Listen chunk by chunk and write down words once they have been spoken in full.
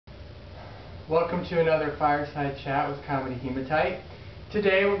Welcome to another Fireside Chat with Comedy Hematite.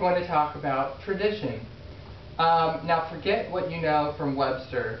 Today we're going to talk about tradition. Now forget what you know from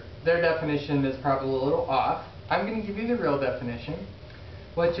Webster. Their definition is probably a little off. I'm going to give you the real definition,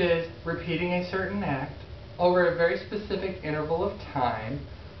 which is repeating a certain act over a very specific interval of time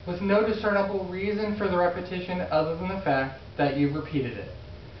with no discernible reason for the repetition other than the fact that you've repeated it.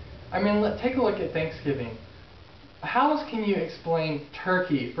 I mean, take a look at Thanksgiving. How else can you explain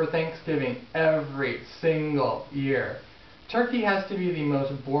turkey for Thanksgiving every single year? Turkey has to be the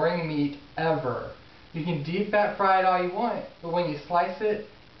most boring meat ever. You can deep fat fry it all you want, but when you slice it,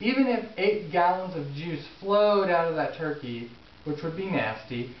 even if 8 gallons of juice flowed out of that turkey, which would be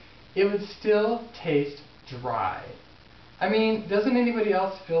nasty, it would still taste dry. I mean, doesn't anybody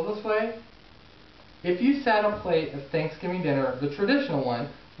else feel this way? If you sat a plate of Thanksgiving dinner, the traditional one,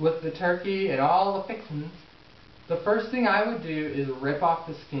 with the turkey and all the fixings, the first thing I would do is rip off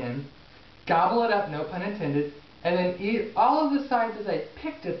the skin, gobble it up, no pun intended, and then eat all of the sides as I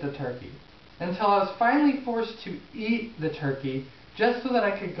picked at the turkey, until I was finally forced to eat the turkey just so that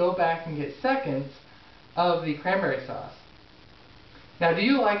I could go back and get seconds of the cranberry sauce. Now, do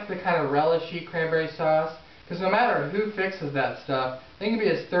you like the kind of relishy cranberry sauce? Because no matter who fixes that stuff, they can be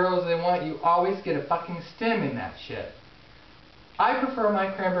as thorough as they want, you always get a fucking stem in that shit. I prefer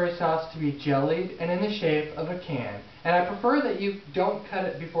my cranberry sauce to be jellied and in the shape of a can. And I prefer that you don't cut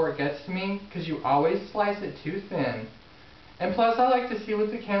it before it gets to me, because you always slice it too thin. And plus, I like to see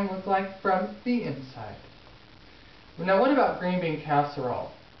what the can looks like from the inside. Now, what about green bean casserole?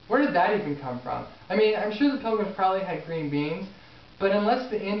 Where did that even come from? I mean, I'm sure the Pilgrims probably had green beans, but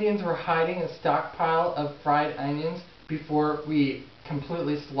unless the Indians were hiding a stockpile of fried onions before we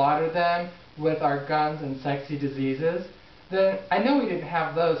completely slaughtered them with our guns and sexy diseases, then I know we didn't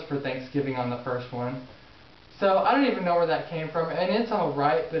have those for Thanksgiving on the first one. So I don't even know where that came from, and it's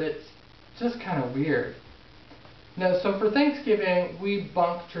alright, but it's just kind of weird. No, so for Thanksgiving, we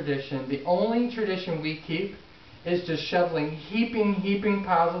bunk tradition. The only tradition we keep is just shoveling heaping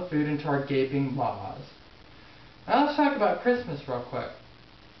piles of food into our gaping maws. Now let's talk about Christmas real quick.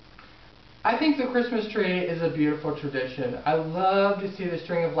 I think the Christmas tree is a beautiful tradition. I love to see the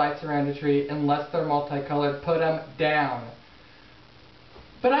string of lights around a tree. Unless they're multicolored, put them down.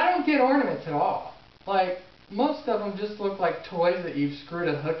 But I don't get ornaments at all. Like, most of them just look like toys that you've screwed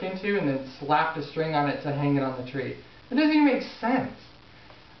a hook into and then slapped a string on it to hang it on the tree. It doesn't even make sense.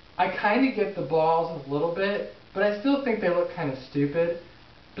 I kind of get the balls a little bit, but I still think they look kind of stupid.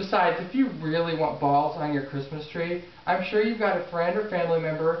 Besides, if you really want balls on your Christmas tree, I'm sure you've got a friend or family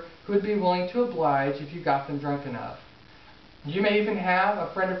member who would be willing to oblige if you got them drunk enough. You may even have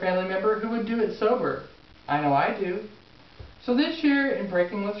a friend or family member who would do it sober. I know I do. So this year, in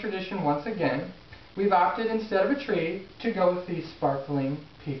breaking with tradition once again, we've opted instead of a tree to go with the sparkling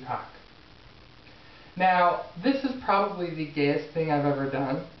peacock. Now, this is probably the gayest thing I've ever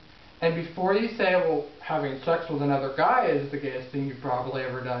done. And before you say, well, having sex with another guy is the gayest thing you've probably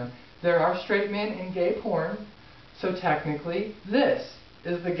ever done, there are straight men in gay porn, so technically, this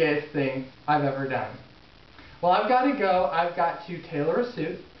is the gayest thing I've ever done. Well, I've got to go. I've got to tailor a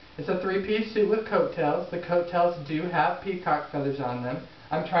suit. It's a 3-piece suit with coattails. The coattails do have peacock feathers on them.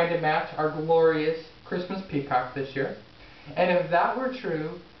 I'm trying to match our glorious Christmas peacock this year. And if that were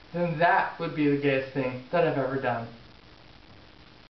true, then that would be the gayest thing that I've ever done.